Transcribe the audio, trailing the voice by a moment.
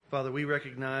Father, we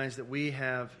recognize that we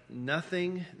have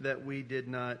nothing that we did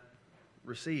not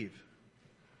receive,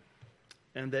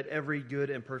 and that every good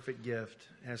and perfect gift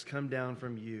has come down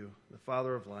from you, the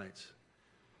Father of lights,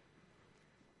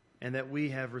 and that we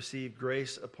have received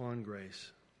grace upon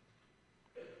grace.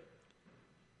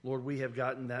 Lord, we have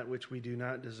gotten that which we do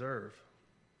not deserve,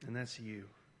 and that's you.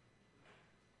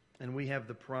 And we have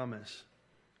the promise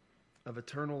of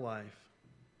eternal life,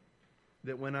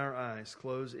 that when our eyes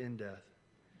close in death,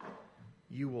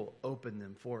 you will open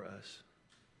them for us,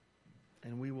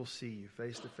 and we will see you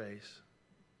face to face,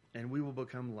 and we will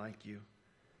become like you,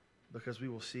 because we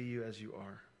will see you as you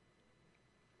are.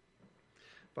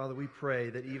 Father, we pray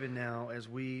that even now, as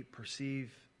we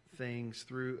perceive things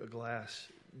through a glass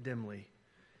dimly,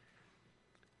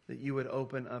 that you would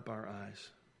open up our eyes,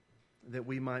 that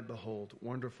we might behold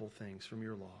wonderful things from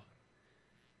your law.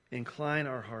 Incline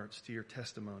our hearts to your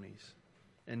testimonies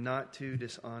and not to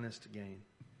dishonest gain.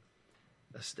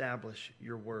 Establish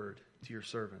your word to your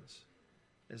servants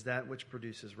as that which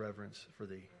produces reverence for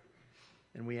thee.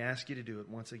 And we ask you to do it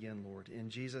once again, Lord. In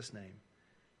Jesus' name,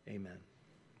 amen.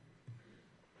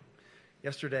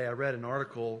 Yesterday I read an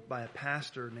article by a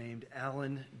pastor named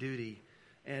Alan Duty.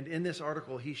 And in this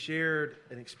article he shared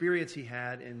an experience he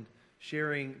had in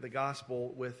sharing the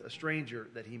gospel with a stranger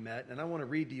that he met. And I want to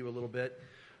read to you a little bit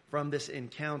from this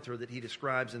encounter that he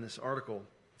describes in this article.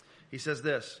 He says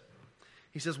this.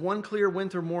 He says, "One clear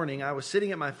winter morning, I was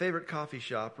sitting at my favorite coffee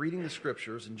shop reading the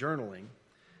scriptures and journaling.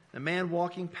 A man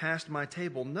walking past my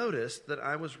table noticed that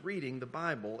I was reading the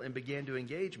Bible and began to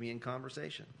engage me in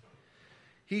conversation.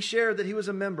 He shared that he was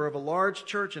a member of a large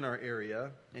church in our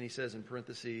area," and he says in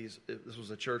parentheses, this was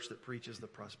a church that preaches the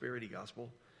prosperity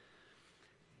gospel.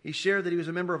 He shared that he was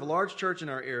a member of a large church in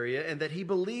our area and that he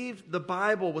believed the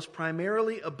Bible was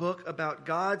primarily a book about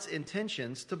God's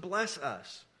intentions to bless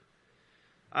us.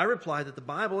 I replied that the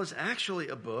Bible is actually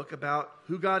a book about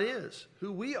who God is,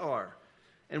 who we are,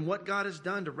 and what God has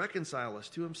done to reconcile us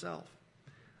to himself.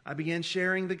 I began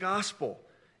sharing the gospel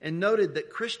and noted that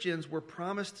Christians were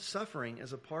promised suffering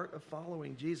as a part of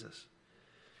following Jesus.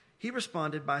 He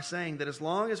responded by saying that as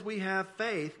long as we have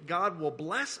faith, God will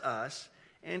bless us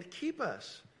and keep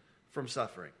us from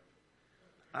suffering.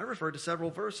 I referred to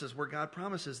several verses where God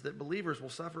promises that believers will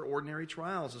suffer ordinary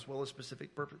trials as well as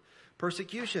specific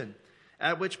persecution.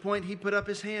 At which point he put up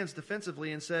his hands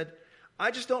defensively and said,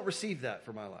 "I just don't receive that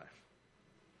for my life."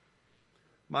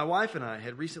 My wife and I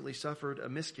had recently suffered a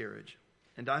miscarriage,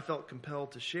 and I felt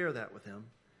compelled to share that with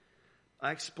him. I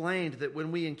explained that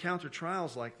when we encounter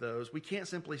trials like those, we can't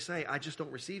simply say, "I just don't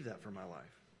receive that for my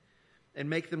life," and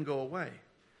make them go away.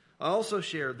 I also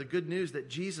shared the good news that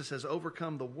Jesus has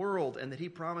overcome the world and that he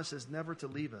promises never to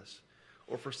leave us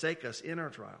or forsake us in our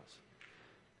trials.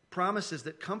 Promises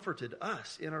that comforted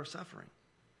us in our suffering.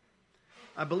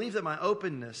 I believe that my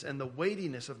openness and the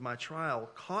weightiness of my trial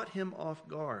caught him off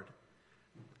guard,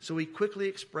 so he quickly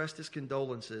expressed his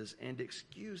condolences and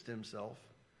excused himself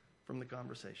from the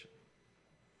conversation.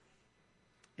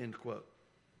 End quote.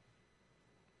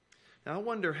 Now I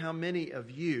wonder how many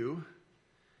of you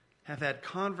have had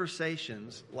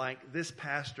conversations like this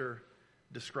pastor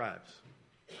describes.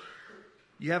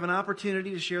 You have an opportunity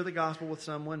to share the gospel with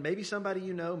someone, maybe somebody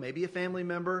you know, maybe a family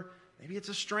member, maybe it's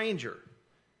a stranger.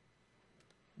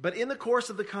 But in the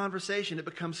course of the conversation, it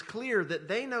becomes clear that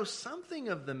they know something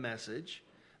of the message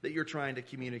that you're trying to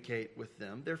communicate with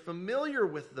them. They're familiar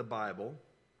with the Bible.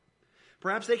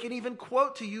 Perhaps they can even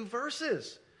quote to you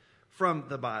verses from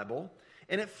the Bible.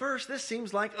 And at first, this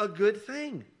seems like a good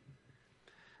thing.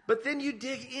 But then you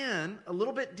dig in a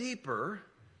little bit deeper,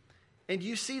 and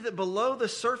you see that below the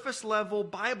surface level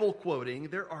Bible quoting,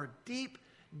 there are deep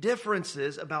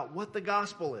differences about what the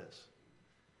gospel is.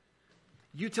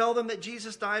 You tell them that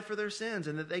Jesus died for their sins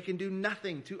and that they can do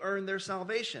nothing to earn their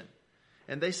salvation.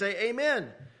 And they say,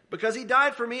 "Amen. Because he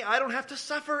died for me, I don't have to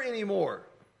suffer anymore.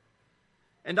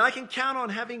 And I can count on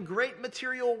having great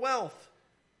material wealth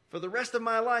for the rest of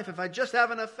my life if I just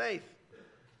have enough faith."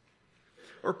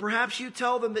 Or perhaps you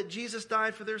tell them that Jesus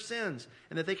died for their sins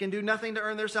and that they can do nothing to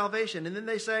earn their salvation. And then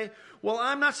they say, "Well,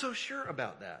 I'm not so sure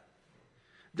about that.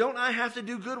 Don't I have to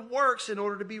do good works in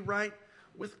order to be right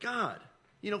with God?"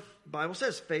 You know, the Bible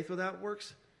says faith without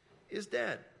works is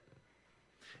dead.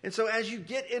 And so as you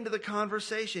get into the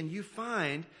conversation, you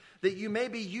find that you may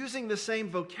be using the same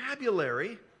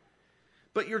vocabulary,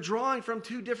 but you're drawing from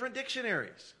two different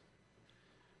dictionaries.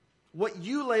 What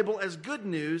you label as good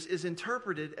news is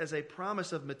interpreted as a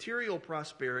promise of material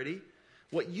prosperity.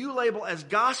 What you label as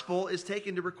gospel is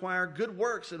taken to require good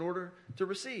works in order to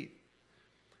receive.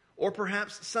 Or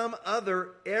perhaps some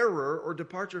other error or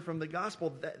departure from the gospel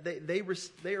that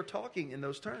they are talking in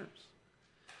those terms.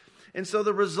 And so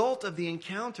the result of the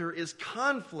encounter is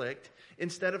conflict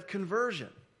instead of conversion.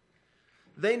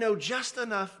 They know just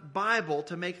enough Bible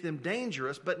to make them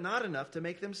dangerous, but not enough to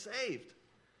make them saved.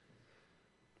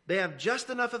 They have just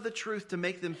enough of the truth to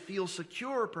make them feel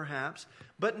secure, perhaps,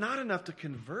 but not enough to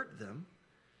convert them.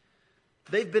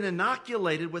 They've been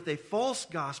inoculated with a false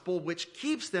gospel which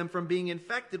keeps them from being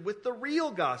infected with the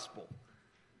real gospel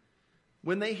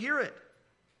when they hear it.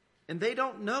 And they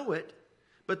don't know it,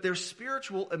 but their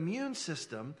spiritual immune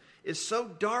system is so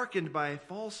darkened by a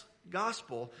false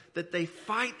gospel that they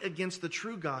fight against the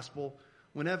true gospel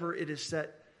whenever it is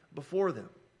set before them,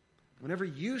 whenever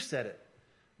you set it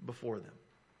before them.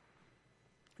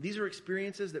 These are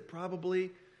experiences that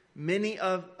probably many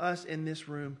of us in this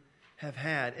room have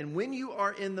had. And when you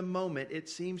are in the moment, it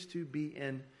seems to be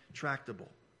intractable.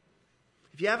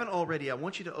 If you haven't already, I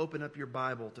want you to open up your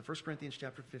Bible to 1 Corinthians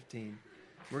chapter 15.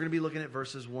 We're going to be looking at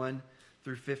verses 1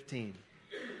 through 15.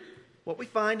 What we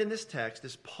find in this text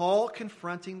is Paul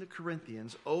confronting the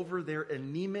Corinthians over their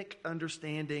anemic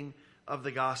understanding of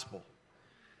the gospel.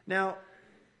 Now,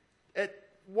 at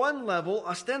one level,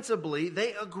 ostensibly,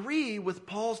 they agree with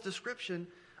Paul's description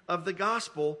of the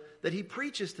gospel that he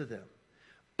preaches to them.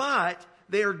 But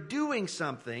they are doing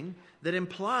something that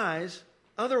implies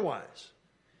otherwise.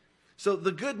 So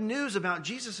the good news about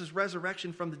Jesus'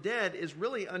 resurrection from the dead is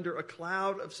really under a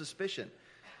cloud of suspicion.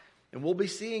 And we'll be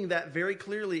seeing that very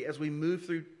clearly as we move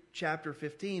through chapter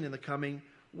 15 in the coming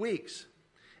weeks.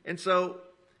 And so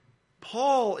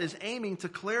Paul is aiming to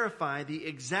clarify the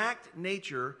exact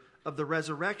nature of the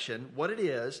resurrection, what it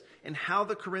is, and how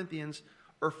the Corinthians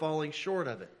are falling short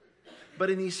of it. But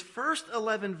in these first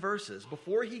 11 verses,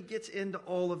 before he gets into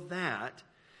all of that,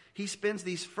 he spends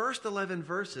these first 11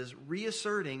 verses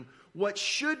reasserting what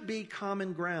should be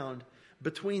common ground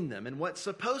between them. And what's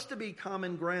supposed to be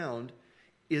common ground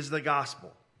is the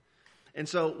gospel. And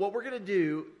so what we're going to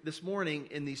do this morning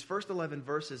in these first 11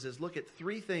 verses is look at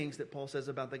three things that Paul says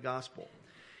about the gospel.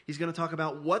 He's going to talk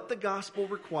about what the gospel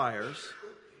requires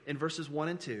in verses 1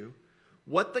 and 2,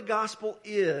 what the gospel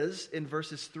is in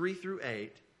verses 3 through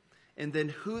 8, and then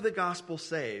who the gospel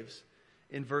saves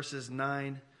in verses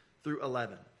 9 through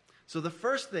 11. So the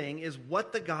first thing is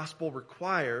what the gospel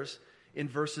requires in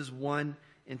verses 1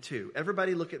 and 2.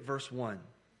 Everybody look at verse 1.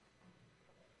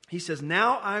 He says,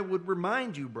 "Now I would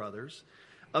remind you, brothers,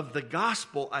 of the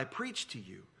gospel I preached to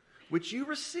you, which you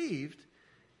received,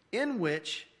 in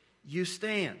which you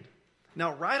stand."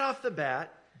 Now, right off the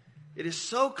bat, it is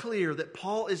so clear that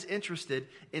Paul is interested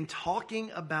in talking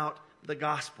about the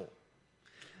gospel.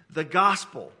 The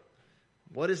gospel.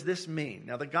 What does this mean?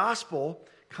 Now, the gospel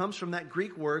comes from that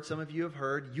Greek word some of you have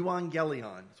heard,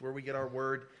 euangelion. It's where we get our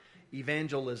word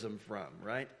evangelism from,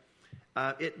 right?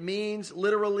 It means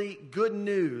literally good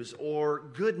news or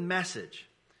good message.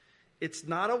 It's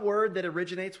not a word that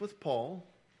originates with Paul.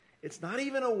 It's not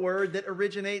even a word that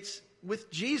originates with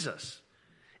Jesus.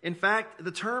 In fact,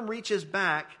 the term reaches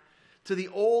back to the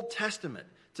Old Testament,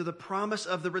 to the promise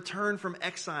of the return from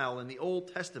exile in the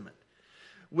Old Testament,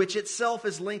 which itself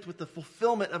is linked with the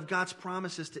fulfillment of God's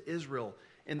promises to Israel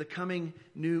in the coming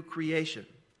new creation.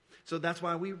 So that's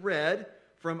why we read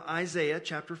from Isaiah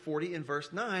chapter 40 and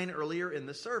verse 9 earlier in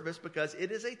the service, because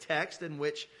it is a text in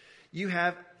which you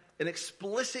have an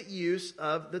explicit use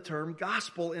of the term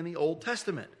gospel in the Old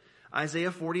Testament.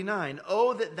 Isaiah 49,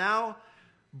 "Oh, that thou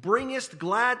bringest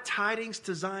glad tidings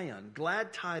to Zion."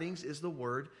 Glad tidings is the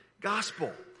word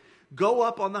gospel. "Go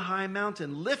up on the high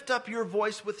mountain, lift up your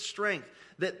voice with strength,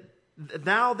 that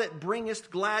thou that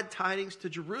bringest glad tidings to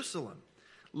Jerusalem.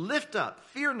 Lift up,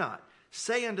 fear not,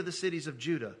 say unto the cities of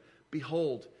Judah,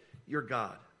 behold your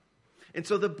God." And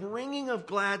so the bringing of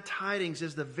glad tidings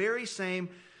is the very same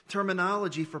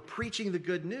terminology for preaching the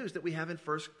good news that we have in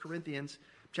 1 Corinthians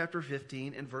chapter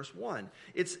 15 and verse 1.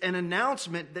 It's an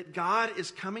announcement that God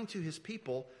is coming to his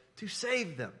people to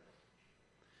save them.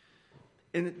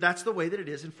 And that's the way that it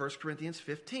is in 1 Corinthians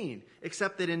 15.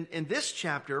 Except that in this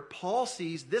chapter, Paul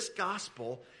sees this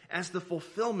gospel as the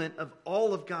fulfillment of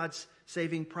all of God's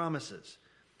saving promises,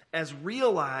 as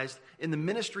realized in the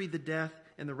ministry, the death,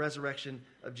 and the resurrection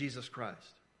of Jesus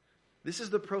Christ. This is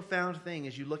the profound thing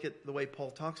as you look at the way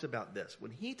Paul talks about this.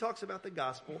 When he talks about the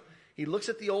gospel, he looks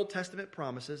at the Old Testament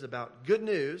promises about good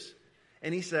news,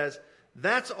 and he says,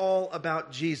 that's all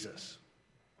about Jesus.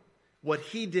 What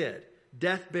he did,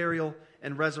 death, burial,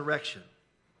 and resurrection.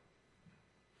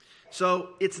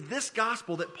 So it's this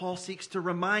gospel that Paul seeks to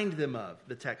remind them of,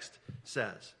 the text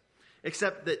says.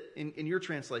 Except that in your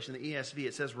translation, the ESV,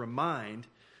 it says remind.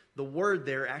 The word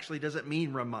there actually doesn't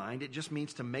mean remind. It just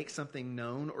means to make something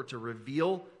known or to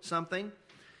reveal something.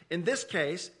 In this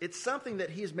case, it's something that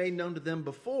he has made known to them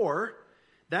before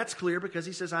That's clear because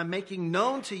he says, I'm making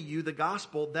known to you the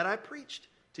gospel that I preached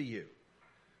to you.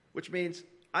 Which means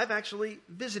I've actually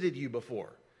visited you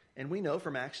before. And we know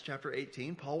from Acts chapter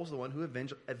 18, Paul was the one who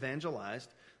evangelized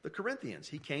the Corinthians.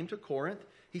 He came to Corinth.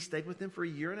 He stayed with them for a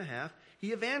year and a half.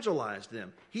 He evangelized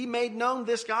them. He made known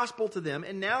this gospel to them.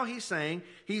 And now he's saying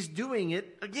he's doing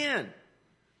it again.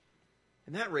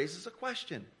 And that raises a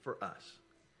question for us.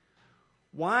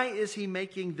 Why is he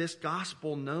making this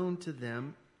gospel known to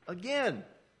them again?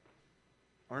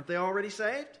 Aren't they already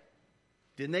saved?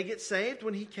 Didn't they get saved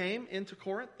when he came into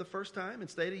Corinth the first time and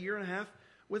stayed a year and a half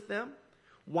with them?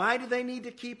 Why do they need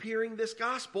to keep hearing this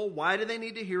gospel? Why do they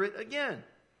need to hear it again?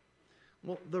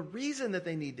 Well, the reason that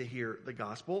they need to hear the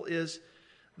gospel is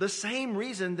the same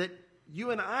reason that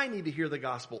you and I need to hear the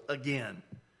gospel again.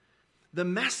 The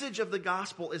message of the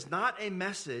gospel is not a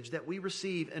message that we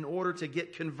receive in order to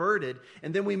get converted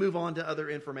and then we move on to other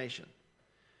information.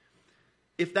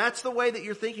 If that's the way that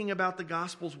you're thinking about the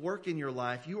gospel's work in your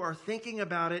life, you are thinking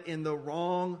about it in the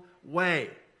wrong way.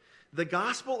 The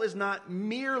gospel is not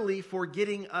merely for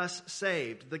getting us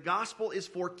saved. The gospel is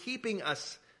for keeping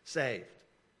us saved.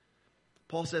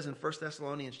 Paul says in 1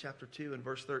 Thessalonians chapter 2 and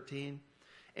verse 13,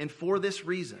 and for this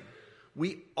reason,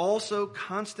 we also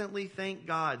constantly thank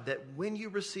God that when you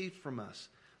received from us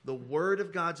the word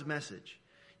of God's message,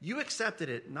 you accepted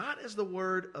it not as the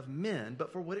word of men,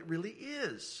 but for what it really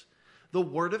is, the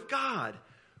word of God,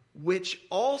 which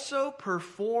also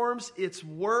performs its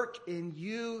work in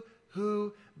you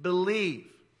who believe.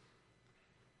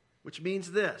 Which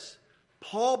means this: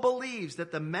 Paul believes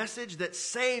that the message that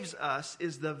saves us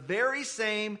is the very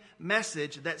same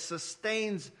message that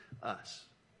sustains us.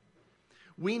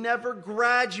 We never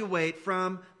graduate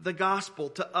from the gospel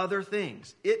to other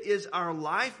things. It is our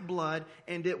lifeblood,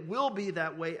 and it will be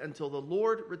that way until the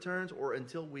Lord returns or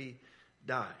until we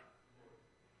die.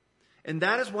 And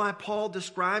that is why Paul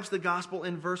describes the gospel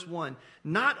in verse 1,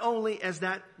 not only as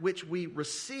that which we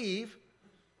receive,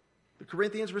 the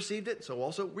Corinthians received it, so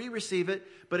also we receive it,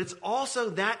 but it's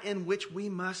also that in which we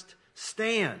must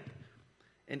stand.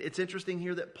 And it's interesting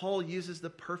here that Paul uses the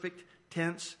perfect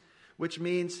tense, which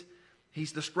means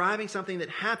he's describing something that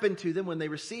happened to them when they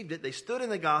received it. They stood in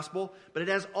the gospel, but it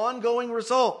has ongoing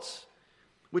results,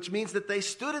 which means that they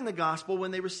stood in the gospel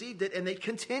when they received it, and they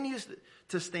continue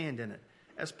to stand in it,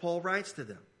 as Paul writes to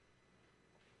them.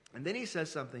 And then he says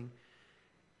something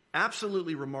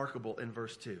absolutely remarkable in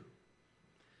verse 2.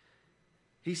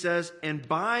 He says, and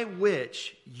by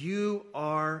which you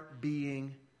are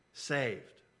being saved.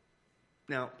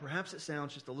 Now, perhaps it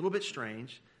sounds just a little bit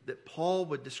strange that Paul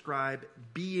would describe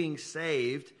being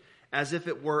saved as if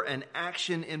it were an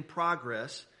action in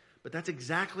progress, but that's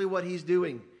exactly what he's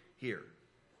doing here.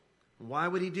 Why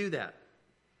would he do that?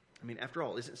 I mean, after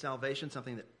all, isn't salvation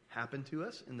something that happened to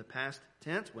us in the past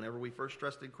tense whenever we first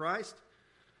trusted Christ?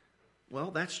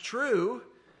 Well, that's true,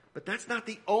 but that's not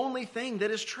the only thing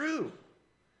that is true.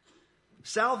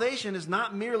 Salvation is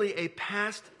not merely a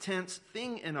past tense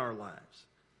thing in our lives.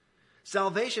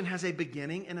 Salvation has a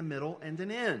beginning and a middle and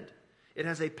an end. It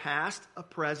has a past, a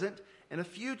present, and a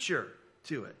future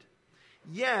to it.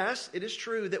 Yes, it is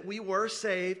true that we were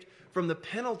saved from the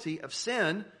penalty of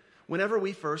sin whenever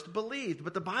we first believed.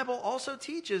 But the Bible also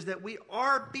teaches that we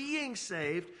are being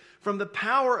saved from the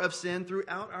power of sin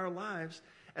throughout our lives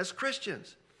as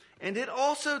Christians. And it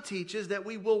also teaches that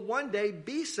we will one day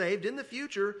be saved in the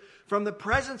future from the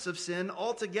presence of sin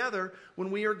altogether when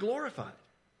we are glorified.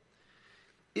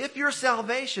 If your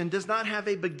salvation does not have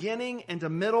a beginning and a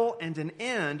middle and an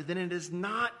end, then it is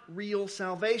not real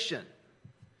salvation.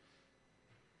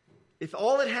 If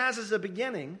all it has is a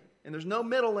beginning, and there's no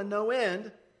middle and no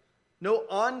end, no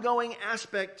ongoing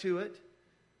aspect to it,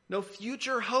 no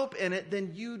future hope in it,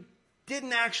 then you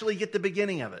didn't actually get the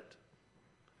beginning of it.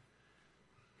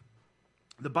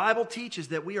 The Bible teaches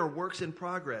that we are works in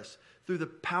progress through the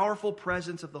powerful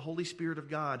presence of the Holy Spirit of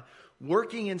God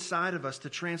working inside of us to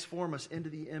transform us into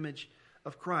the image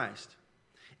of Christ.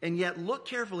 And yet, look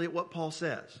carefully at what Paul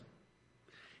says.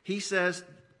 He says,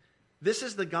 this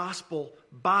is the gospel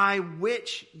by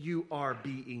which you are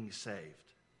being saved.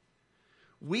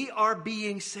 We are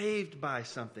being saved by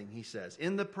something, he says,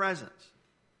 in the present.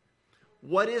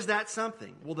 What is that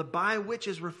something? Well, the by which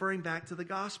is referring back to the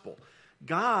gospel.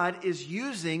 God is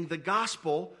using the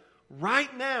gospel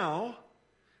right now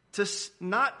to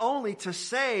not only to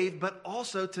save, but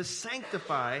also to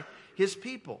sanctify his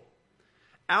people.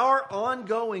 Our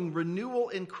ongoing renewal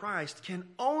in Christ can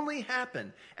only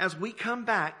happen as we come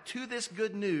back to this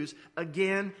good news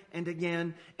again and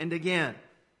again and again.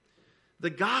 The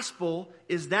gospel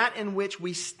is that in which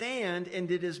we stand,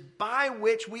 and it is by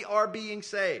which we are being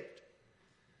saved.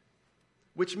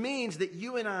 which means that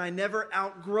you and I never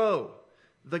outgrow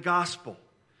the gospel.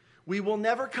 We will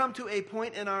never come to a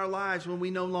point in our lives when we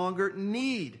no longer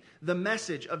need the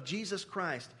message of Jesus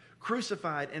Christ,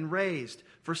 crucified and raised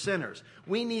for sinners.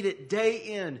 We need it day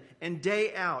in and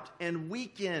day out, and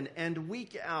week in and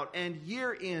week out, and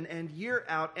year in and year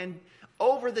out, and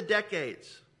over the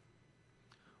decades.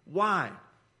 Why?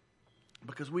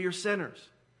 Because we are sinners.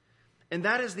 And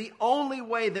that is the only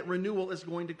way that renewal is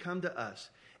going to come to us,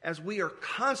 as we are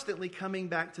constantly coming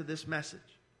back to this message.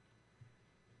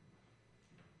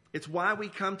 It's why we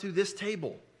come to this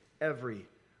table every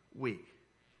week.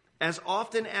 As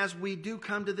often as we do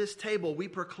come to this table, we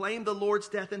proclaim the Lord's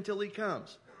death until He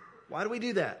comes. Why do we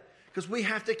do that? Because we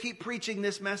have to keep preaching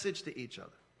this message to each other.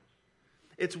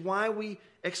 It's why we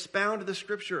expound the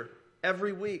Scripture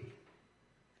every week,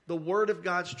 the Word of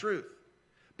God's truth,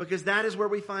 because that is where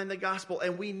we find the gospel,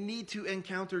 and we need to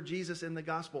encounter Jesus in the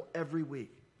gospel every week.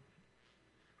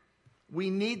 We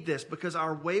need this because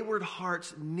our wayward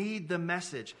hearts need the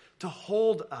message to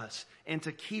hold us and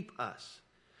to keep us.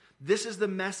 This is the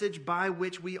message by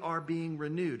which we are being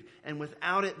renewed, and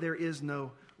without it there is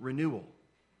no renewal.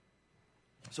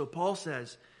 So Paul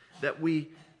says that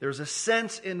there's a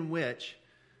sense in which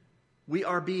we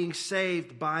are being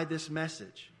saved by this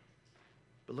message.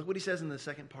 But look what he says in the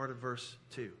second part of verse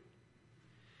 2.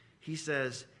 He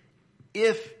says,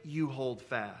 if you hold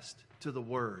fast to the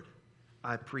word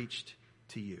I preached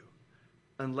to you,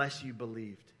 unless you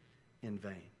believed in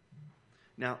vain.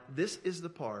 Now, this is the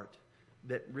part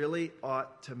that really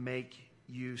ought to make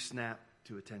you snap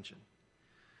to attention.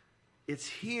 It's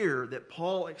here that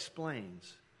Paul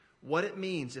explains what it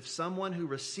means if someone who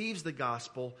receives the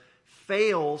gospel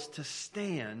fails to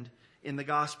stand in the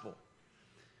gospel.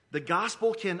 The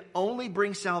gospel can only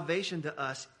bring salvation to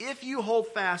us if you hold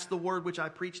fast the word which I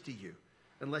preached to you,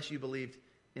 unless you believed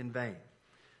in vain.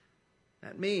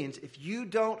 That means if you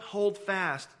don't hold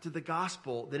fast to the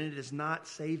gospel, then it is not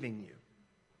saving you.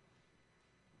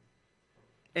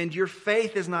 And your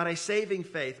faith is not a saving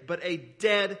faith, but a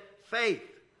dead faith.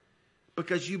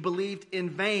 Because you believed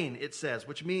in vain, it says,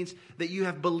 which means that you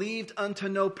have believed unto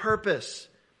no purpose,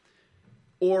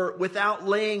 or without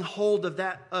laying hold of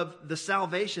the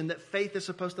salvation that faith is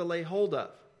supposed to lay hold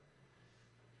of.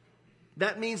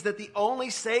 That means that the only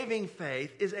saving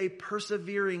faith is a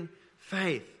persevering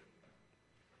faith.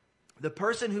 The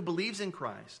person who believes in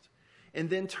Christ and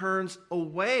then turns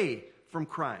away from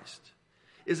Christ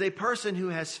is a person who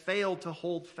has failed to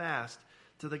hold fast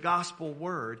to the gospel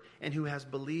word and who has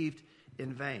believed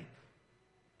in vain.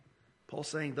 Paul's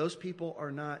saying those people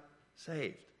are not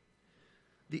saved.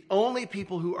 The only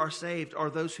people who are saved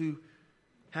are those who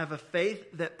have a faith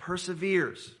that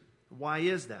perseveres. Why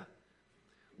is that?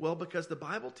 Well, because the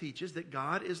Bible teaches that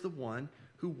God is the one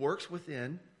who works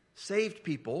within saved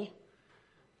people,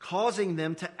 causing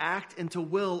them to act and to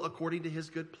will according to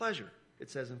His good pleasure. It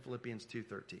says in Philippians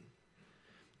 2:13.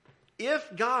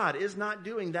 If God is not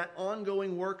doing that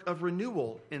ongoing work of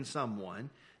renewal in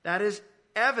someone, that is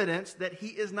evidence that He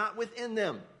is not within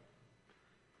them.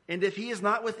 And if He is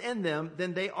not within them,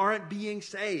 then they aren't being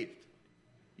saved.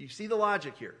 You see the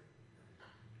logic here.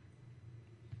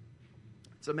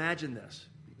 So imagine this.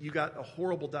 You got a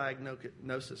horrible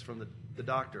diagnosis from the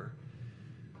doctor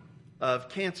of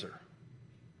cancer.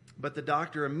 But the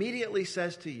doctor immediately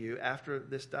says to you after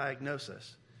this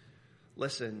diagnosis,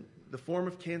 listen, the form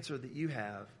of cancer that you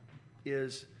have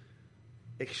is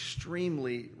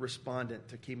extremely respondent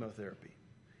to chemotherapy.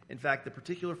 In fact, the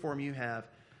particular form you have,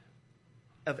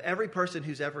 of every person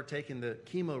who's ever taken the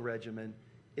chemo regimen,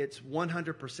 it's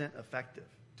 100% effective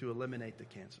to eliminate the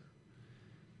cancer.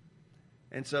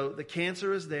 And so the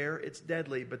cancer is there, it's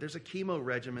deadly, but there's a chemo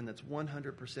regimen that's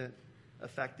 100%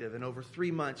 effective. And over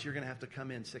 3 months, you're going to have to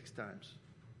come in 6 times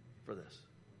for this.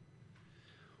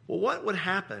 Well, what would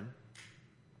happen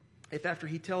if after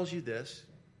he tells you this,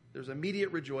 there's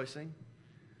immediate rejoicing,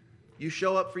 you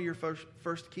show up for your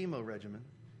first chemo regimen,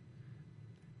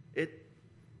 it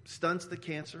stunts the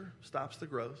cancer, stops the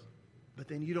growth, but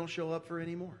then you don't show up for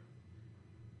any more?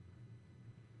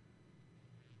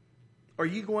 Are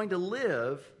you going to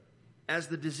live as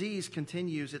the disease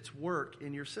continues its work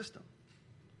in your system?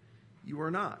 You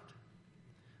are not.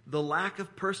 The lack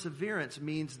of perseverance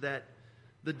means that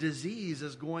the disease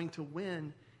is going to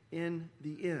win in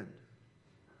the end.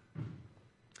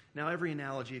 Now, every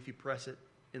analogy, if you press it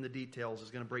in the details, is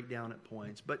going to break down at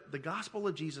points. But the gospel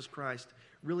of Jesus Christ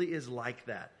really is like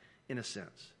that, in a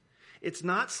sense. It's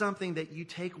not something that you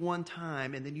take one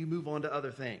time and then you move on to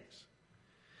other things.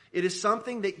 It is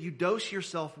something that you dose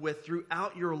yourself with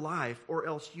throughout your life, or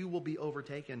else you will be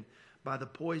overtaken by the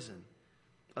poison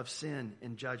of sin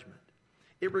and judgment.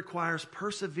 It requires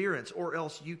perseverance, or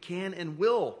else you can and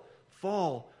will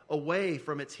fall away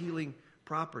from its healing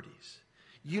properties.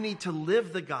 You need to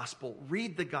live the gospel,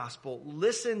 read the gospel,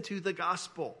 listen to the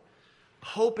gospel,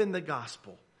 hope in the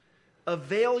gospel.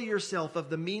 Avail yourself of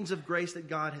the means of grace that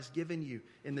God has given you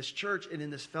in this church and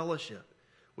in this fellowship,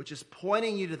 which is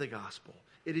pointing you to the gospel.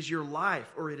 It is your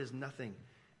life, or it is nothing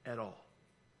at all.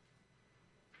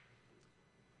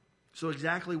 So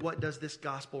exactly what does this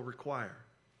gospel require?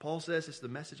 Paul says it's the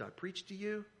message I preached to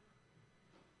you,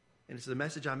 and it's the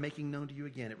message I'm making known to you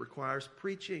again. It requires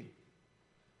preaching.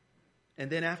 And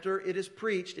then after it is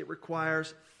preached, it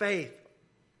requires faith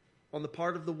on the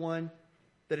part of the one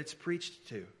that it's preached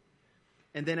to.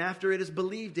 And then after it is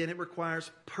believed in, it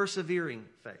requires persevering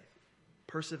faith.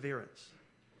 Perseverance.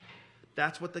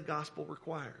 That's what the gospel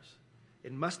requires.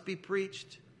 It must be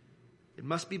preached, it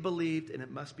must be believed, and it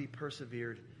must be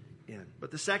persevered in.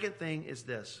 But the second thing is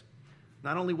this.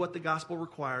 Not only what the gospel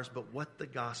requires, but what the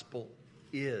gospel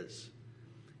is.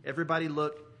 Everybody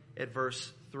look at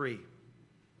verse 3.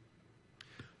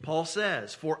 Paul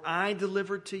says, "For I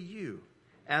delivered to you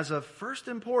as of first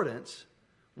importance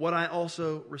what I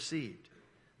also received,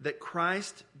 that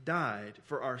Christ died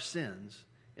for our sins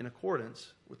in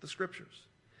accordance with the Scriptures,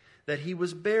 that he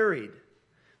was buried,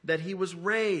 that he was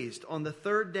raised on the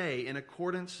third day in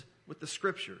accordance with the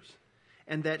Scriptures,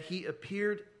 and that he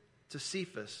appeared to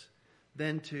Cephas,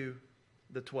 then to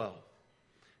the 12.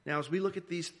 Now, as we look at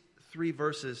these three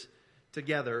verses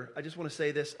together, I just want to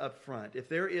say this up front. If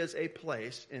there is a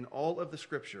place in all of the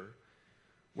Scripture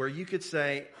where you could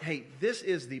say, hey, this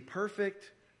is the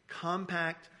perfect,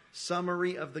 compact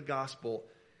summary of the gospel,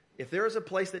 if there is a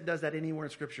place that does that anywhere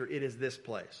in Scripture, it is this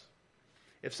place.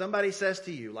 If somebody says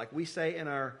to you, like we say in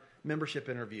our membership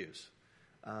interviews,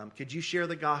 could you share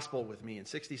the gospel with me in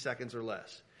 60 seconds or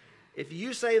less? If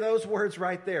you say those words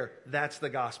right there, that's the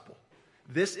gospel.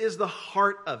 This is the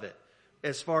heart of it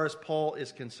as far as Paul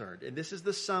is concerned. And this is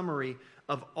the summary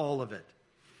of all of it.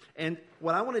 And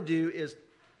what I want to do is,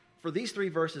 for these three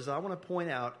verses, I want to point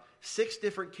out 6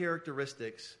 different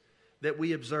characteristics that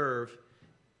we observe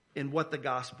in what the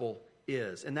gospel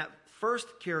is. And that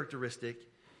first characteristic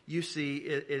you see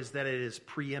is that it is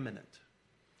preeminent.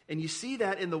 And you see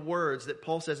that in the words that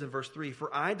Paul says in verse 3,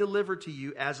 "For I delivered to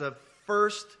you as of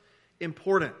first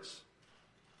importance."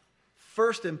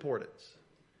 First importance.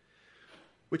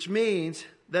 Which means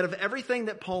that of everything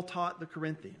that Paul taught the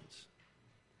Corinthians,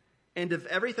 and of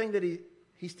everything that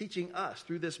he's teaching us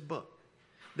through this book,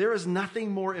 there is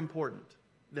nothing more important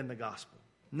than the gospel.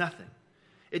 Nothing.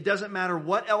 It doesn't matter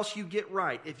what else you get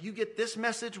right. If you get this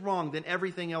message wrong, then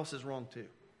everything else is wrong too.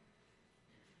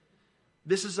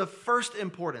 This is of first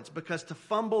importance, because to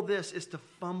fumble this is to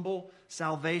fumble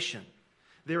salvation.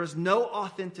 There is no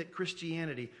authentic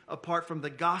Christianity apart from the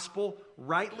gospel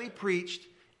rightly preached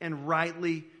and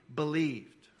rightly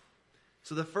believed.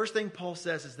 So the first thing Paul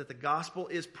says is that the gospel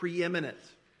is preeminent.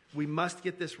 We must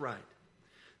get this right.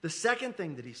 The second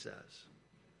thing that he says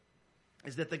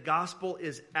is that the gospel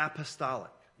is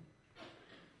apostolic.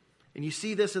 And you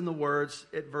see this in the words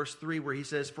at verse 3 where he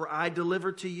says, "For I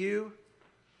delivered to you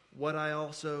what I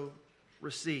also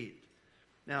received."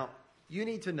 Now, you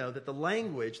need to know that the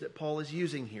language that Paul is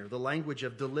using here, the language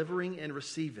of delivering and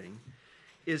receiving,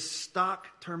 is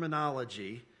stock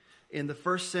terminology in the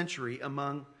first century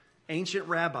among ancient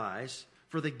rabbis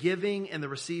for the giving and the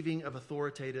receiving of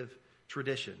authoritative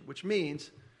tradition, which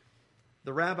means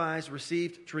the rabbis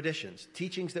received traditions,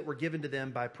 teachings that were given to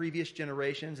them by previous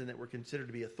generations and that were considered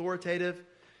to be authoritative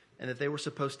and that they were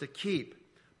supposed to keep.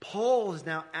 Paul is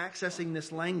now accessing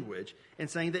this language and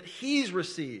saying that he's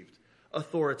received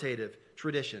authoritative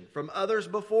tradition from others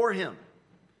before him.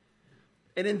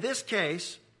 And in this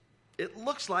case, it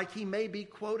looks like he may be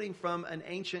quoting from an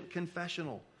ancient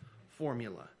confessional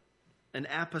formula, an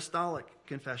apostolic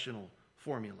confessional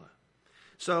formula.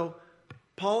 So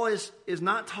Paul is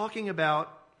not talking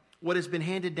about what has been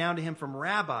handed down to him from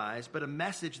rabbis, but a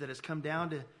message that has come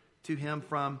down to him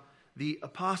from the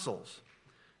apostles.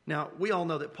 Now, we all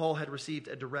know that Paul had received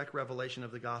a direct revelation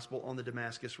of the gospel on the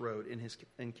Damascus Road in his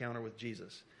encounter with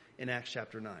Jesus in Acts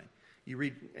chapter 9. You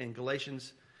read in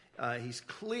Galatians, he's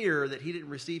clear that he didn't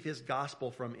receive his gospel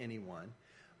from anyone.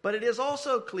 But it is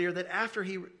also clear that after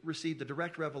he received the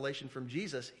direct revelation from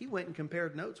Jesus, he went and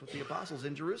compared notes with the apostles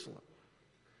in Jerusalem.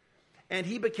 And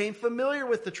he became familiar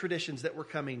with the traditions that were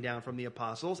coming down from the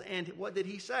apostles. And what did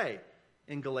he say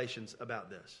in Galatians about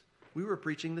this? We were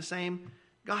preaching the same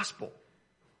gospel.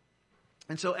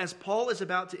 And so as Paul is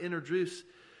about to introduce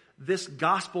this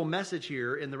gospel message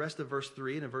here in the rest of verse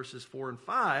 3 and in verses 4 and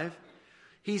 5,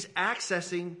 he's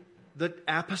accessing the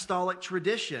apostolic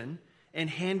tradition and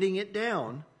handing it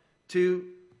down to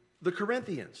the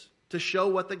Corinthians to show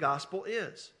what the gospel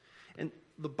is. And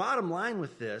the bottom line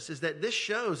with this is that this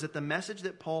shows that the message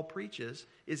that Paul preaches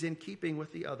is in keeping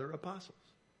with the other apostles.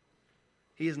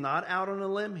 He is not out on a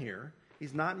limb here.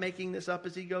 He's not making this up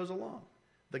as he goes along.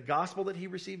 The gospel that he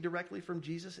received directly from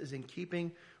Jesus is in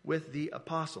keeping with the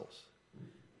apostles.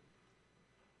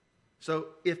 So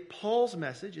if Paul's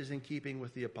message is in keeping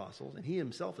with the apostles, and he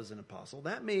himself is an apostle,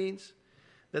 that means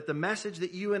that the message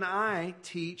that you and I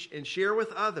teach and share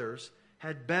with others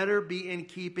had better be in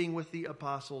keeping with the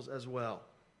apostles as well.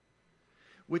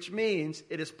 Which means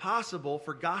it is possible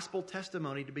for gospel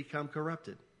testimony to become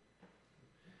corrupted.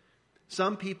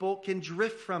 Some people can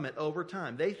drift from it over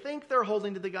time. They think they're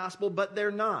holding to the gospel, but they're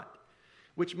not.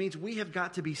 Which means we have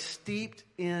got to be steeped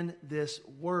in this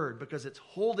word because it's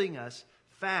holding us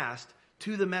fast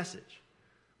to the message,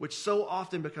 which so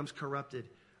often becomes corrupted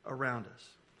around us.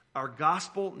 Our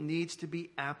gospel needs to be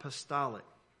apostolic.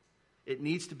 It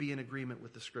needs to be in agreement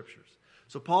with the Scriptures.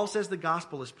 So Paul says the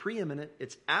gospel is preeminent.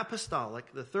 It's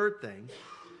apostolic. The third thing,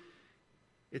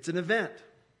 it's an event.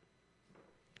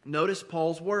 Notice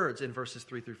Paul's words in verses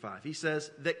 3 through 5. He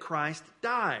says that Christ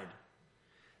died,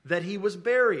 that he was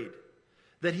buried,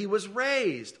 that he was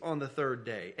raised on the third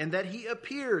day, and that he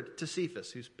appeared to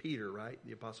Cephas, who's Peter, right?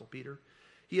 The Apostle Peter.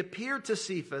 He appeared to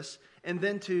Cephas and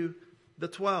then to the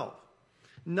 12.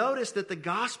 Notice that the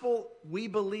gospel we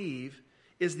believe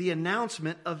is the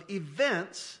announcement of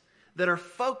events that are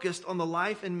focused on the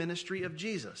life and ministry of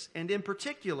Jesus. And in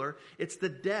particular, it's the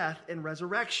death and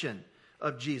resurrection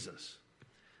of Jesus.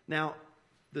 Now,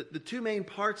 the two main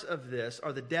parts of this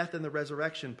are the death and the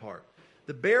resurrection part.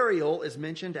 The burial is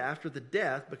mentioned after the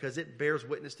death because it bears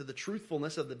witness to the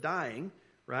truthfulness of the dying,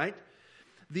 right?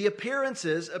 The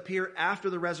appearances appear after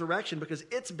the resurrection because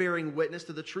it's bearing witness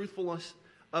to the truthfulness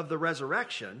of the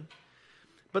resurrection.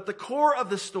 But the core of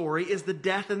the story is the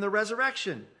death and the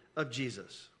resurrection of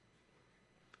Jesus.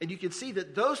 And you can see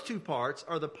that those two parts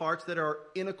are the parts that are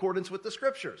in accordance with the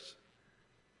Scriptures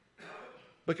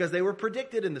because they were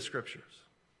predicted in the Scriptures.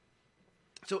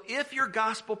 So if your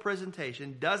gospel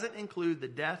presentation doesn't include the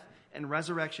death and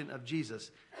resurrection of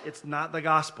Jesus, it's not the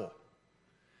gospel.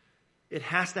 It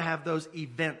has to have those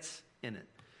events in it.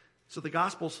 So the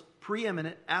gospel's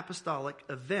preeminent apostolic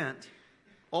event.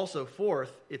 Also,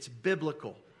 fourth, it's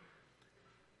biblical.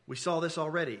 We saw this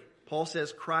already. Paul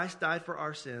says Christ died for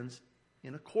our sins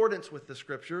in accordance with the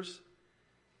Scriptures.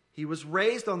 He was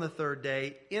raised on the third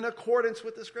day in accordance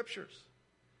with the Scriptures.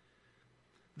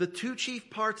 The two chief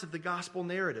parts of the gospel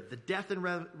narrative, the death and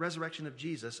resurrection of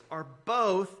Jesus, are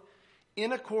both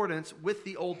in accordance with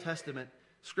the Old Testament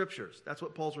Scriptures. That's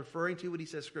what Paul's referring to when he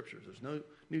says Scriptures. There's no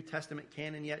New Testament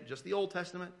canon yet, just the Old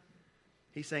Testament.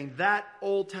 He's saying that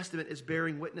Old Testament is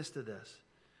bearing witness to this.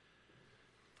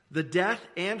 The death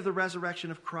and the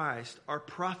resurrection of Christ are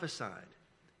prophesied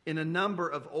in a number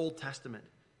of Old Testament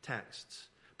texts.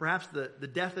 Perhaps the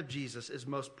death of Jesus is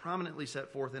most prominently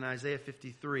set forth in Isaiah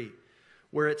 53,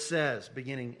 where it says,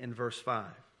 beginning in verse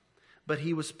 5, "But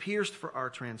he was pierced for our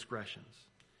transgressions.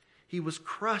 He was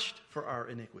crushed for our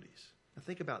iniquities." Now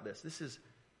think about this. This is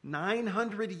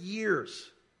 900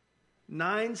 years,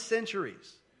 9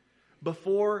 centuries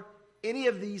before any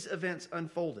of these events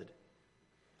unfolded.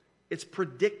 It's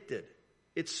predicted.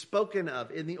 It's spoken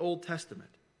of in the Old Testament.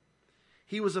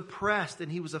 He was oppressed and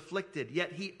he was afflicted,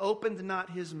 yet he opened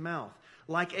not his mouth.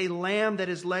 Like a lamb that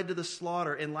is led to the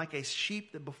slaughter, and like a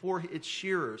sheep that before its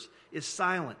shearers is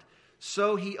silent,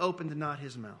 so he opened not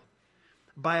his mouth.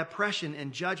 By oppression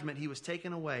and judgment he was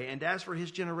taken away. And as for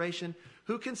his generation,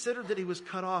 who considered that he was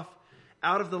cut off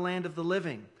out of the land of the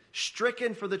living,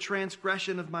 stricken for the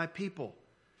transgression of my people?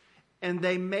 And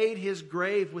they made his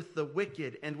grave with the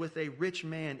wicked, and with a rich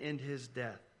man in his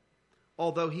death.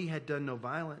 Although he had done no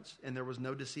violence, and there was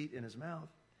no deceit in his mouth.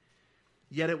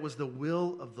 Yet it was the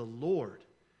will of the Lord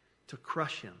to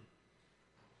crush him.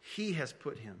 He has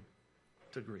put him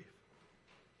to grief.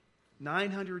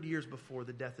 900 years before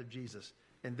the death of Jesus,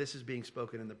 and this is being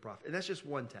spoken in the prophet. And that's just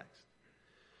one text.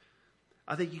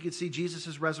 I think you can see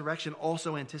Jesus' resurrection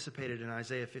also anticipated in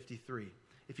Isaiah 53.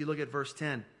 If you look at verse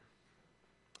 10,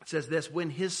 it says this: "When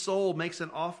his soul makes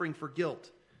an offering for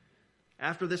guilt,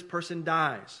 after this person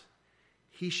dies,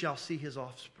 he shall see his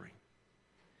offspring.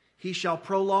 He shall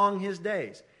prolong his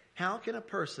days." How can a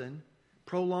person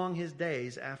prolong his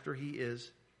days after he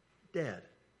is dead?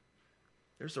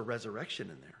 There's a resurrection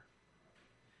in there.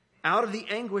 "Out of the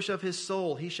anguish of his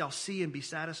soul he shall see and be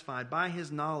satisfied. By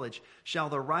his knowledge shall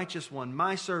the righteous one,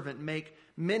 my servant, make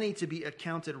many to be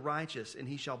accounted righteous, and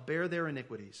he shall bear their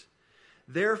iniquities.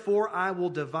 Therefore I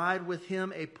will divide with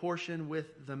him a portion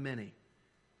with the many,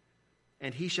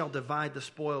 and he shall divide the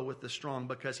spoil with the strong,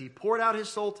 because he poured out his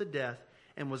soul to death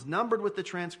and was numbered with the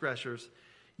transgressors,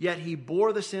 yet he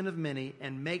bore the sin of many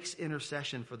and makes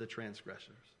intercession for the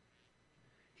transgressors.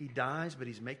 He dies, but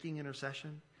he's making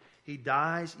intercession. He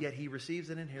dies, yet he receives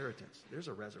an inheritance. There's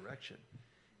a resurrection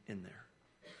in there.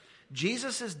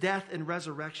 Jesus' death and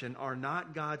resurrection are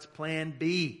not God's plan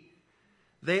B.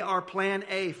 They are plan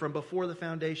A from before the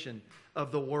foundation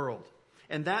of the world.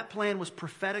 And that plan was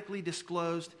prophetically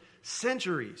disclosed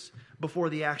centuries before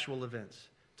the actual events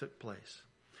took place.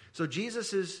 So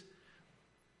Jesus'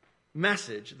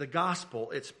 message, the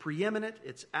gospel, it's preeminent,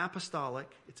 it's apostolic,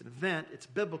 it's an event, it's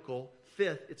biblical.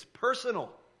 Fifth, it's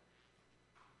personal.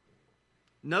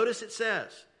 Notice it says,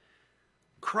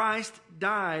 Christ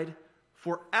died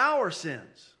for our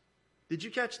sins. Did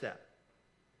you catch that?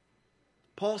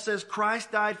 Paul says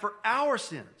Christ died for our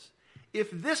sins. If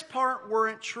this part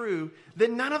weren't true,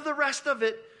 then none of the rest of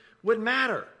it would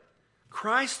matter.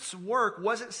 Christ's work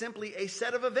wasn't simply a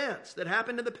set of events that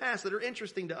happened in the past that are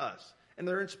interesting to us and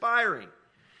they're inspiring.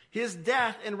 His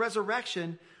death and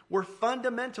resurrection were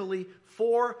fundamentally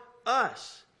for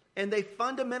us, and they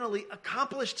fundamentally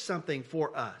accomplished something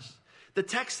for us. The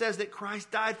text says that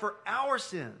Christ died for our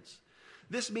sins.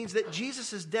 This means that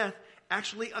Jesus' death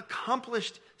actually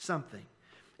accomplished something.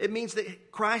 It means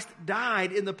that Christ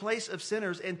died in the place of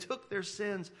sinners and took their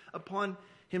sins upon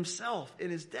himself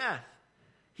in his death.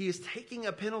 He is taking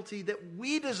a penalty that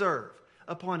we deserve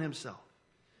upon himself,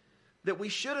 that we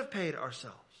should have paid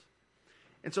ourselves.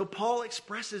 And so Paul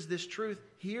expresses this truth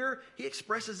here. He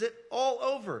expresses it all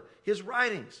over his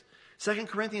writings. 2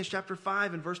 Corinthians chapter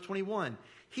 5 and verse 21.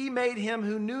 He made him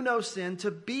who knew no sin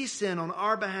to be sin on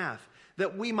our behalf,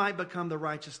 that we might become the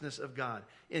righteousness of God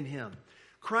in him.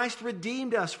 Christ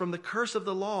redeemed us from the curse of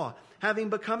the law, having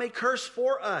become a curse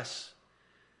for us.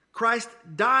 Christ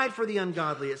died for the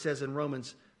ungodly, it says in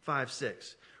Romans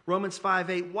 5:6. Romans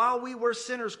 5:8, while we were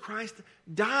sinners, Christ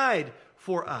died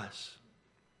for us.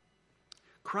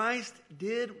 Christ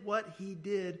did what he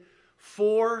did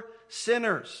for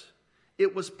sinners.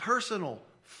 It was personal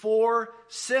for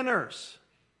sinners.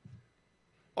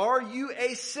 Are you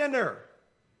a sinner?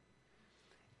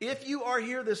 If you are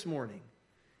here this morning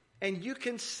and you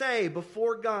can say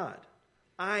before God,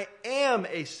 I am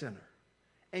a sinner,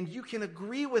 and you can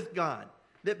agree with God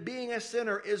that being a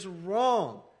sinner is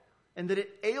wrong and that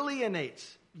it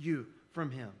alienates you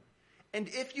from him, and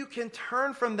if you can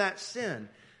turn from that sin,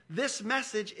 this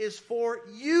message is for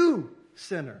you,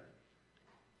 sinner.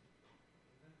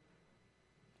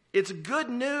 It's good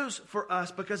news for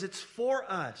us because it's for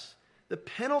us. The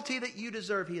penalty that you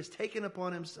deserve, he has taken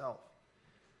upon himself.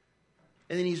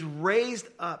 And then he's raised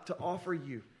up to offer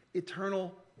you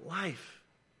eternal life.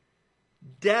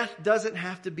 Death doesn't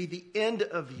have to be the end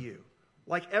of you,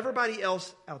 like everybody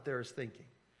else out there is thinking.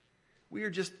 We are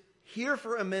just here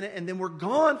for a minute and then we're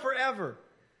gone forever.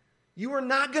 You are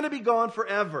not going to be gone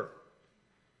forever.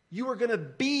 You are going to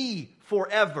be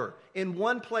forever in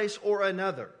one place or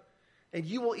another. And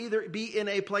you will either be in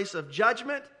a place of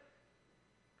judgment,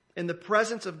 in the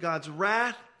presence of God's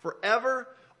wrath forever,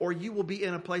 or you will be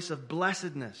in a place of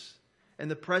blessedness, in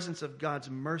the presence of God's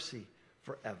mercy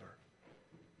forever.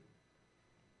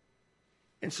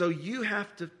 And so you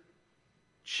have to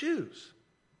choose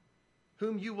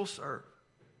whom you will serve.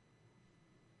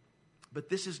 But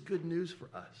this is good news for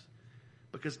us,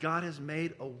 because God has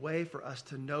made a way for us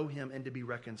to know him and to be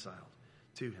reconciled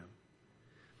to him.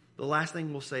 The last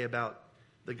thing we'll say about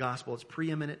the gospel, it's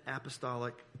preeminent,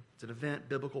 apostolic, it's an event,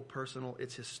 biblical, personal,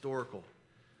 it's historical.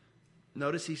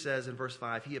 Notice he says in verse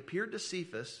 5, he appeared to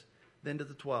Cephas, then to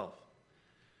the 12.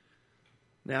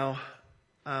 Now,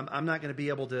 I'm not going to be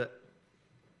able to,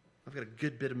 I've got a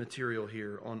good bit of material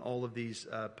here on all of these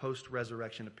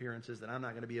post-resurrection appearances that I'm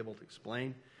not going to be able to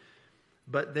explain.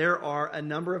 But there are a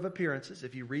number of appearances,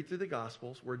 if you read through the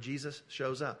Gospels, where Jesus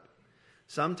shows up.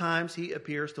 Sometimes he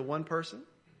appears to one person.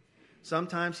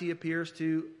 Sometimes he appears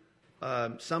to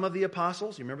some of the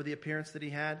apostles. You remember the appearance that he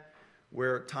had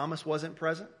where Thomas wasn't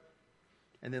present?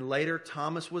 And then later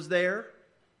Thomas was there.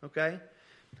 Okay?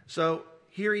 So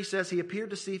here he says he appeared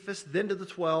to Cephas, then to the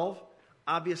 12.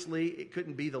 Obviously, it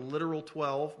couldn't be the literal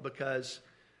 12 because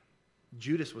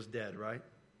Judas was dead, right?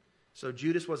 So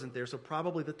Judas wasn't there. So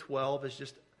probably the 12 is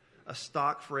just a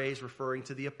stock phrase referring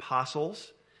to the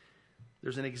apostles.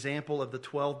 There's an example of the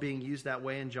 12 being used that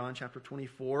way in John chapter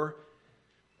 24.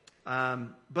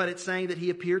 But it's saying that he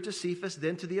appeared to Cephas,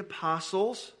 then to the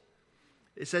apostles.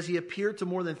 It says he appeared to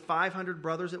more than 500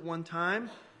 brothers at one time,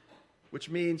 which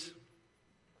means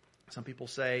some people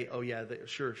say, oh yeah,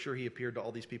 sure he appeared to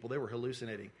all these people. They were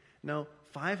hallucinating. No,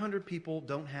 500 people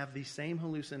don't have the same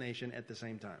hallucination at the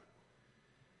same time.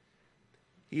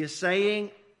 He is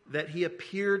saying that he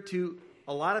appeared to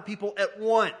a lot of people at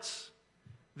once.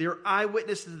 They're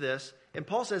eyewitnesses to this. And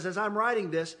Paul says, as I'm writing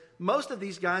this, most of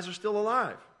these guys are still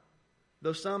alive,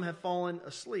 though some have fallen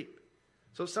asleep.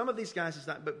 So some of these guys is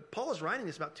not, but Paul is writing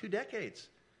this about 2 decades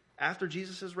after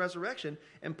Jesus' resurrection.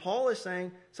 And Paul is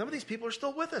saying, some of these people are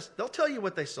still with us. They'll tell you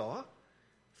what they saw.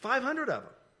 500 of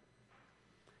them.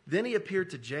 Then he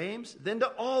appeared to James, then to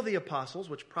all the apostles,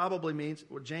 which probably means,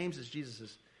 well, James is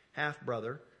Jesus'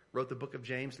 half-brother, wrote the book of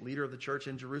James, leader of the church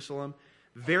in Jerusalem,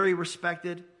 very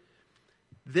respected.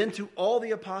 Then to all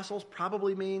the apostles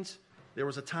probably means there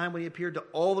was a time when he appeared to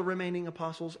all the remaining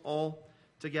apostles all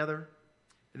together.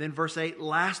 And then verse 8,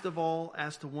 last of all,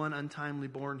 as to one untimely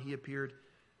born, he appeared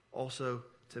also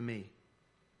to me.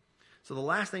 So the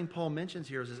last thing Paul mentions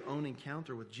here is his own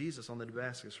encounter with Jesus on the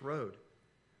Damascus Road.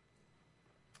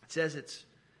 It says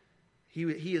he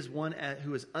is one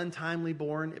who is untimely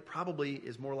born. It probably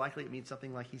is more likely, it means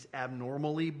something like he's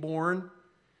abnormally born.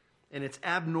 And it's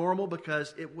abnormal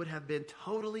because it would have been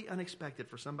totally unexpected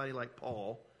for somebody like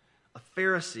Paul, a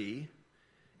Pharisee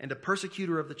and a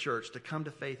persecutor of the church, to come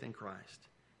to faith in Christ.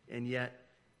 And yet,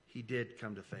 he did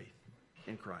come to faith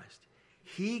in Christ.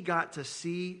 He got to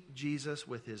see Jesus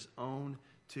with his own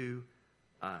 2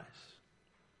 eyes.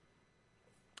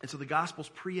 And so the gospel's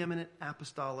preeminent,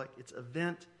 apostolic. It's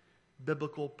event,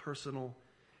 biblical, personal,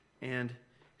 and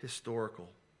historical.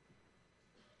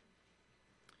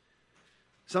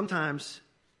 Sometimes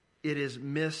it is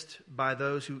missed by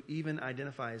those who even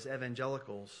identify as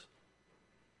evangelicals.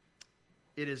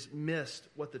 It is missed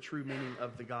what the true meaning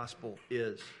of the gospel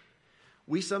is.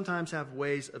 We sometimes have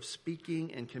ways of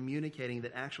speaking and communicating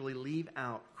that actually leave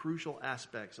out crucial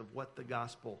aspects of what the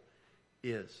gospel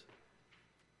is.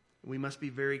 We must be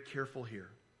very careful here.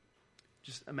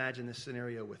 Just imagine this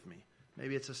scenario with me.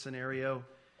 Maybe it's a scenario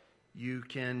you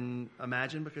can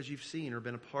imagine because you've seen or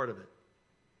been a part of it.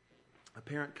 A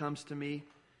parent comes to me,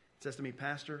 says to me,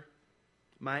 Pastor,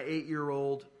 my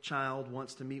 8-year-old child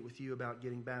wants to meet with you about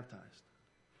getting baptized.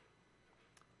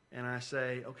 And I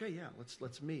say, okay, yeah,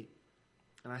 let's meet.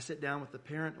 And I sit down with the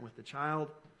parent and with the child,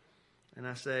 and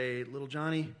I say, little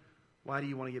Johnny, why do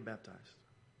you want to get baptized?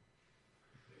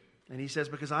 And he says,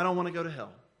 because I don't want to go to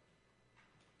hell.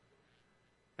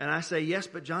 And I say, yes,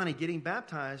 but Johnny, getting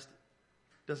baptized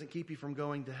doesn't keep you from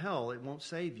going to hell. It won't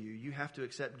save you. You have to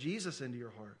accept Jesus into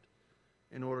your heart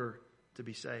in order to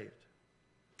be saved.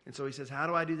 And so he says, how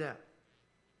do I do that?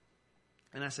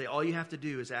 And I say, all you have to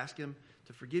do is ask him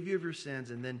to forgive you of your sins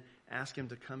and then ask him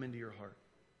to come into your heart.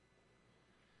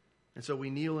 And so we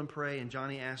kneel and pray, and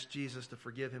Johnny asks Jesus to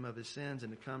forgive him of his sins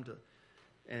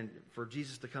and for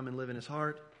Jesus to come and live in his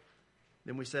heart.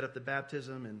 Then we set up the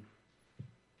baptism, and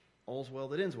all's well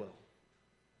that ends well.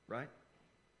 Right?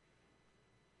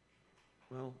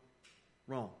 Well,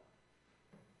 wrong.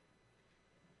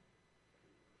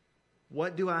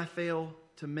 What do I fail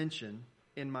to mention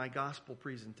in my gospel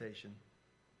presentation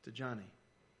to Johnny?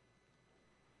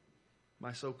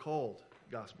 My so-called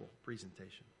gospel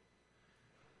presentation.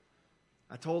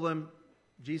 I told him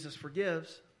Jesus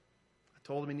forgives. I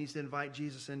told him he needs to invite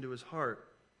Jesus into his heart.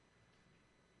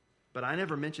 But I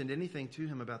never mentioned anything to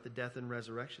him about the death and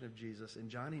resurrection of Jesus, and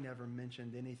Johnny never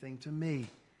mentioned anything to me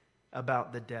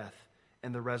about the death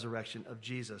and the resurrection of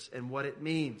Jesus and what it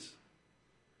means.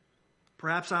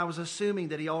 Perhaps I was assuming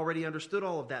that he already understood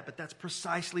all of that, but that's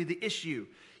precisely the issue.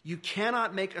 You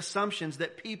cannot make assumptions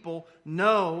that people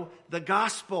know the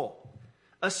gospel,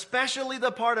 especially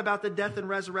the part about the death and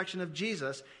resurrection of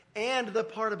Jesus and the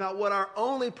part about what our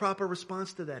only proper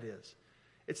response to that is.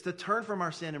 It's to turn from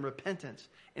our sin in repentance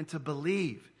and to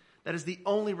believe. That is the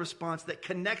only response that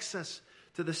connects us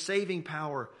to the saving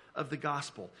power of the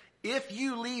gospel. If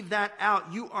you leave that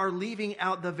out, you are leaving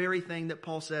out the very thing that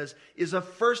Paul says is of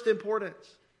first importance.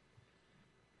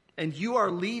 And you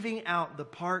are leaving out the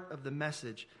part of the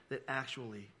message that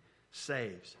actually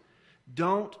saves.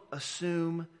 Don't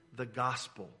assume the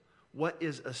gospel. What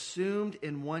is assumed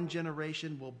in one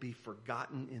generation will be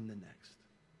forgotten in the next.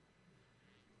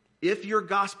 If your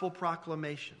gospel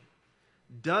proclamation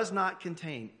does not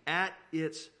contain at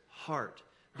its heart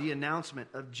the announcement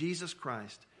of Jesus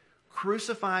Christ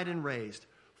crucified and raised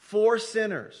for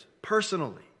sinners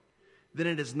personally, then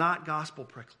it is not gospel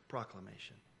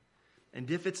proclamation. And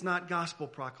if it's not gospel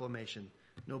proclamation,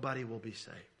 nobody will be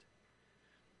saved.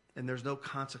 And there's no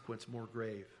consequence more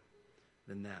grave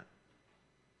than that.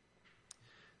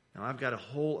 Now, I've got a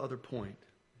whole other point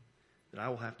that I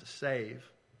will have to save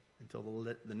until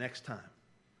the next time.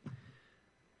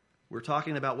 We're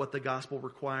talking about what the gospel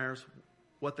requires,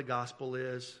 what the gospel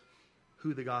is,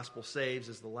 who the gospel saves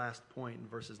is the last point in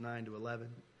verses 9 to 11.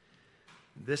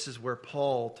 This is where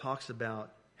Paul talks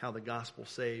about how the gospel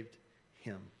saved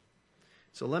him.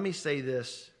 So let me say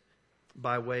this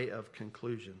by way of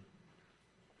conclusion.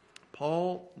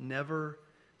 Paul never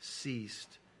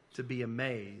ceased to be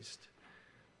amazed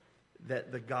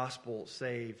that the gospel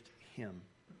saved him.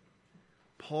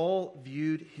 Paul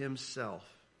viewed himself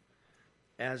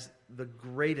as the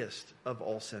greatest of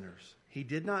all sinners. He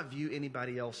did not view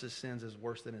anybody else's sins as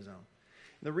worse than his own.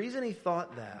 The reason he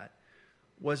thought that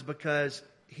was because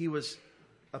he was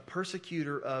a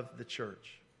persecutor of the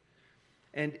church.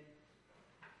 And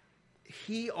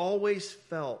he always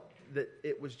felt that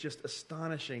it was just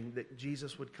astonishing that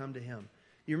Jesus would come to him.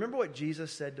 You remember what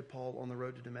Jesus said to Paul on the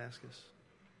road to Damascus?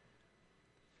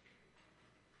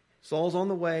 Saul's on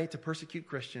the way to persecute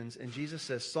Christians, and Jesus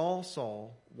says, "Saul,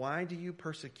 Saul, why do you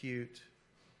persecute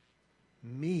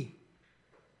me?"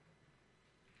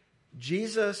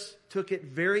 Jesus took it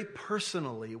very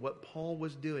personally what Paul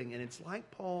was doing, and it's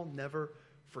like Paul never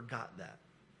forgot that.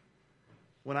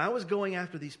 When I was going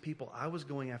after these people, I was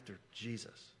going after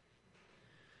Jesus.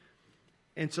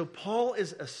 And so Paul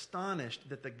is astonished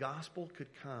that the gospel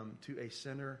could come to a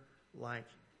sinner like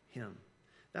him.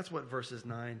 That's what verses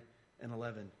 9 and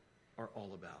 11 are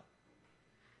all about.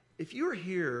 If you're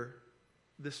here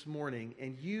this morning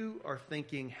and you are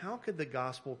thinking, how could the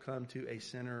gospel come to a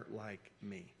sinner like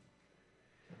me?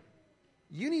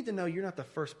 You need to know you're not the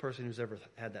first person who's ever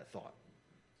had that thought.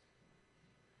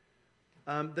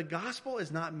 The gospel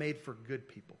is not made for good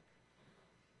people.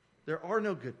 There are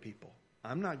no good people.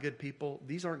 I'm not good people.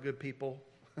 These aren't good people.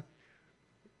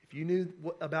 If you knew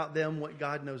about them, what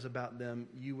God knows about them,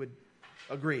 you would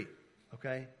agree,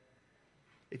 okay?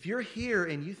 If you're here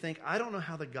and you think, I don't know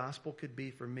how the gospel could be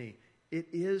for me, it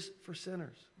is for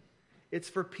sinners. It's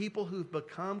for people who've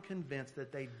become convinced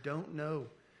that they don't know,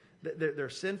 that they're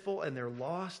sinful and they're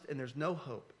lost and there's no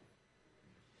hope.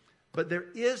 But there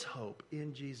is hope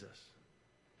in Jesus.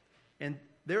 And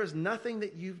there is nothing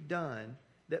that you've done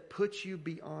that puts you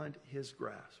beyond his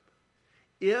grasp.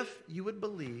 If you would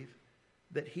believe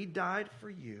that he died for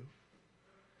you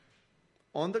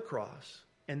on the cross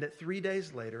and that 3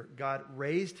 days later God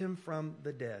raised him from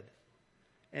the dead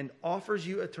and offers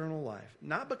you eternal life,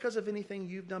 not because of anything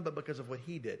you've done, but because of what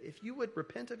he did. If you would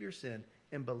repent of your sin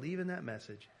and believe in that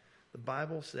message, the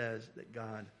Bible says that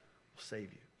God will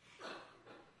save you.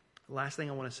 The last thing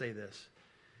I want to say this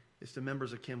is to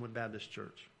members of Kenwood Baptist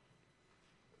Church.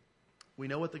 We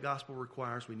know what the gospel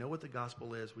requires. We know what the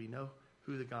gospel is. We know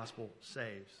who the gospel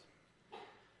saves.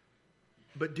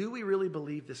 But do we really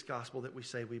believe this gospel that we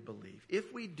say we believe?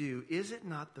 If we do, is it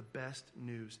not the best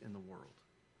news in the world?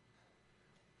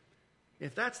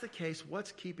 If that's the case,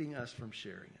 what's keeping us from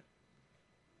sharing it?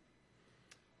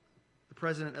 The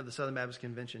president of the Southern Baptist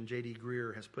Convention, J.D.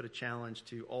 Greear, has put a challenge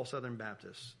to all Southern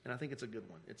Baptists, and I think it's a good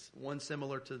one. It's one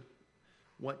similar to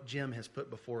what Jim has put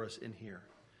before us in here.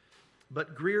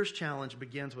 But Greer's challenge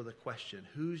begins with a question: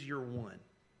 who's your one?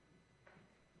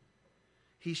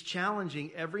 He's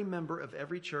challenging every member of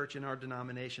every church in our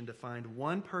denomination to find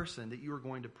one person that you are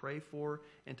going to pray for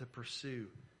and to pursue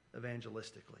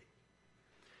evangelistically.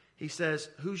 He says,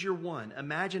 who's your one?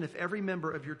 Imagine if every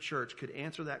member of your church could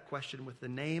answer that question with the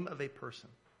name of a person.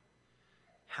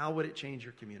 How would it change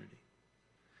your community?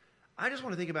 I just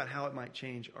want to think about how it might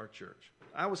change our church.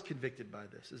 I was convicted by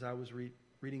this as I was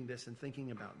reading this and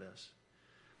thinking about this.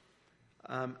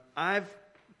 I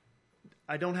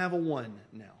don't have a 1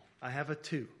 now. I have a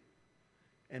 2.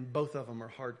 And both of them are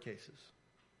hard cases.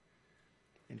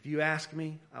 And if you ask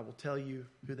me, I will tell you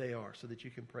who they are so that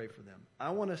you can pray for them. I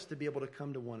want us to be able to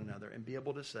come to one another and be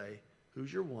able to say,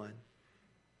 who's your one?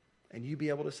 And you be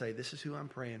able to say, this is who I'm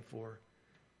praying for.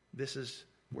 This is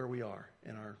where we are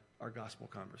in our gospel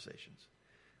conversations.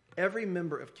 Every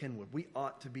member of Kenwood, we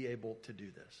ought to be able to do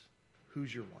this.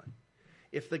 Who's your one?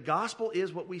 If the gospel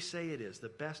is what we say it is, the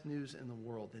best news in the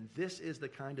world, then this is the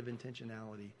kind of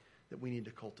intentionality that we need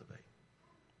to cultivate.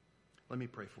 Let me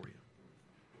pray for you.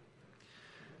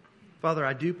 Father,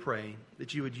 I do pray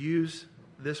that you would use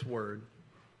this word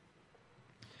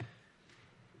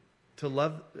to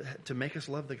make us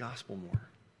love the gospel more,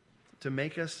 to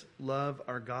make us love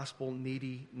our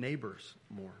gospel-needy neighbors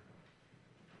more.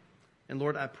 And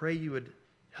Lord, I pray you would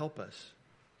help us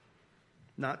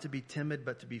not to be timid,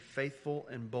 but to be faithful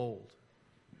and bold,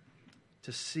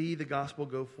 to see the gospel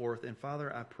go forth. And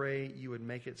Father, I pray you would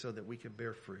make it so that we can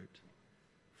bear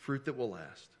fruit that will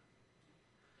last.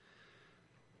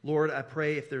 Lord, I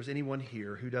pray if there's anyone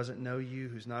here who doesn't know you,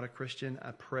 who's not a Christian, I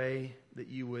pray that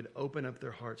you would open up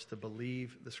their hearts to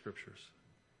believe the Scriptures.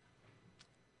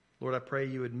 Lord, I pray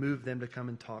you would move them to come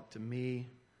and talk to me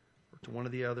or to one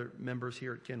of the other members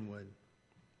here at Kenwood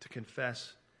to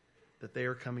confess that they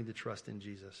are coming to trust in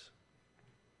Jesus.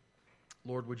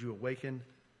 Lord, would you awaken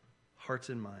hearts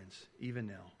and minds even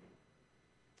now?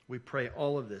 We pray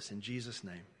all of this in Jesus'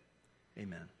 name.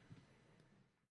 Amen.